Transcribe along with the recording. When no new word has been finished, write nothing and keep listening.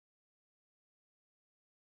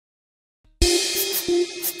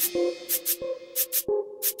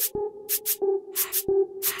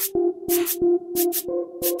New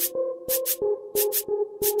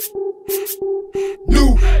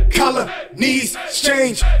colonies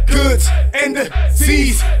exchange goods and the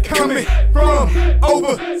seas coming from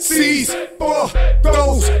overseas for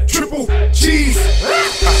those triple G's.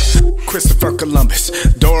 Christopher Columbus,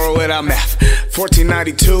 Dora without map,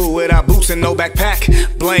 1492 without boots and no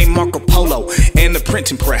backpack. Blame Marco Polo and the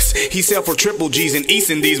printing press. He sailed for triple G's in East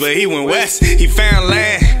Indies, but he went west. He found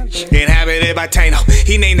land inhabited by Taino.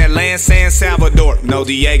 He named that land San Salvador, no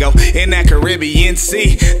Diego. In that Caribbean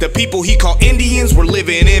Sea, the people he called Indians were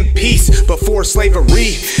living in peace before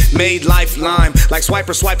slavery made life lime. Like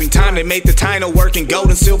swipers swiping time, they made the Taino work in gold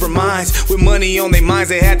and silver mines. With money on their minds,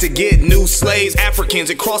 they had to get new slaves. Africans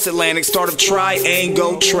across Atlantic started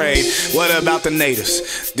triangle trade. What about the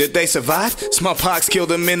natives? Did they survive? Smallpox killed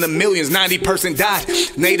them in the millions, 90% died.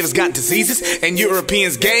 Natives got diseases and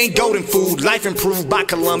Europeans gained golden food. Life improved by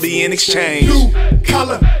Columbian Exchange. New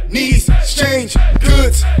colonies exchange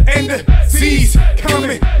goods and the seas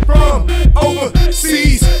coming from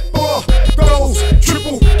overseas for those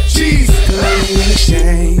triple G's. Columbian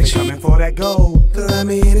Exchange, They coming for that gold.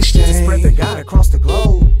 Columbian Exchange, Spread the God across the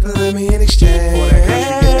globe. Columbian Exchange, For that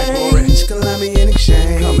country, get that glory. Columbian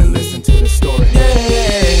Exchange. Come and listen to the story.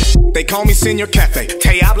 Yeah. They call me Senor Cafe.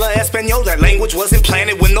 Te habla Espanol. That language wasn't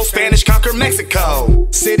planted when no Spanish conquered Mexico.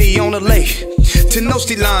 City on the lake,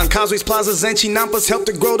 Tenochtitlan, causeways, plazas, and chinampas helped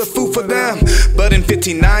to grow the food for them. But in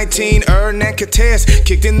 1519, Hernan Cortez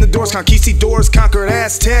kicked in the doors. Conquistadors conquered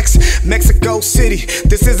Aztecs. Mexico City,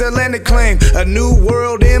 this is Atlantic claim. A new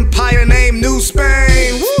world empire named New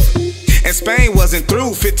Spain. Woo! And Spain wasn't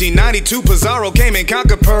through. 1592, Pizarro came and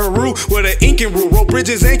conquered Peru with an Incan rule, wrote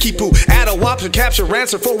bridges and Quipu. Atahualpa captured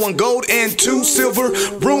ransom for 1 gold and 2 silver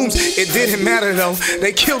rooms. It didn't matter though,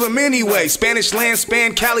 they killed him anyway. Spanish land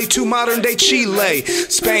spanned Cali to modern day Chile.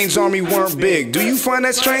 Spain's army weren't big. Do you find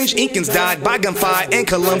that strange? Incans died by gunfire and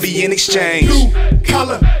Columbian Exchange. New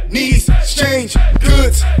colonies exchange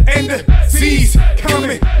goods and the seas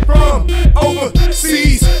coming from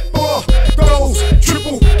overseas for those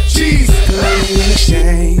triple G's. Columbian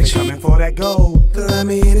Exchange, They coming for that gold.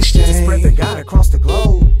 Columbian Exchange, Spread the God across the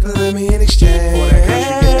globe. Columbian Exchange, For that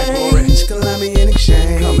country, get that glory. Columbian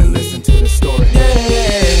Exchange. Come and listen to the story.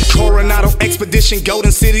 Yeah. Coronado expedition,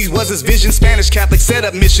 golden cities was his vision. Spanish Catholics set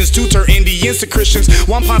up missions to turn Indians to Christians.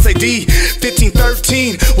 Juan Ponce D,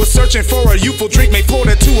 1513, was searching for a youthful drink, made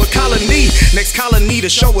Florida to a colony. Next colony to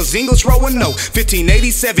show was English Roanoke.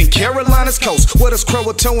 1587, Carolina's coast. What does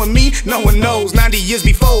Croatoan mean? No one knows. 90 years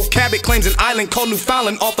before, Cabot claims an island called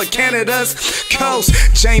Newfoundland off of Canada's coast.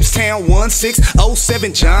 Jamestown,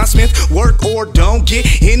 1607, John Smith, work or don't get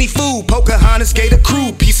any food. Pocahontas gave a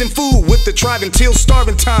crew peace and food with the tribe until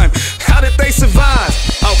starving time. How did they survive?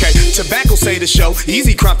 Okay, tobacco say the show,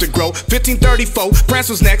 easy crop to grow. 1534, France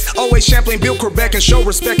was next. Always Champlain built Quebec and show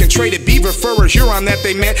respect and traded beaver fur or Huron that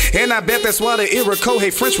they met. And I bet that's why the Iroquois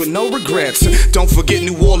hate French with no regrets. Don't forget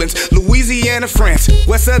New Orleans, Louisiana, France.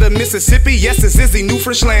 West of the Mississippi, yes, this is the New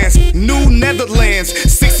French lands. New Netherlands,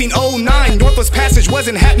 1609, Northwest Passage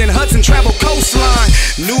wasn't happening. Hudson traveled coastline.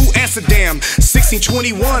 New Amsterdam,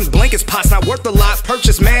 1621, blankets pots not worth a lot.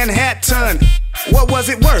 Purchased Manhattan. What was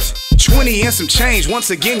it worth? 20 and some change. Once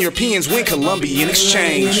again, Europeans win Columbian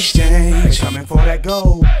Exchange. Exchange, They coming for that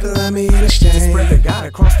gold. Columbian Exchange, Spread the God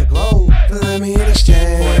across the globe. Columbian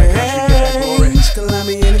Exchange, For that country, get that glory.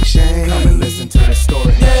 Columbian Exchange. Come and listen to the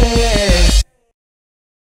story. Yeah.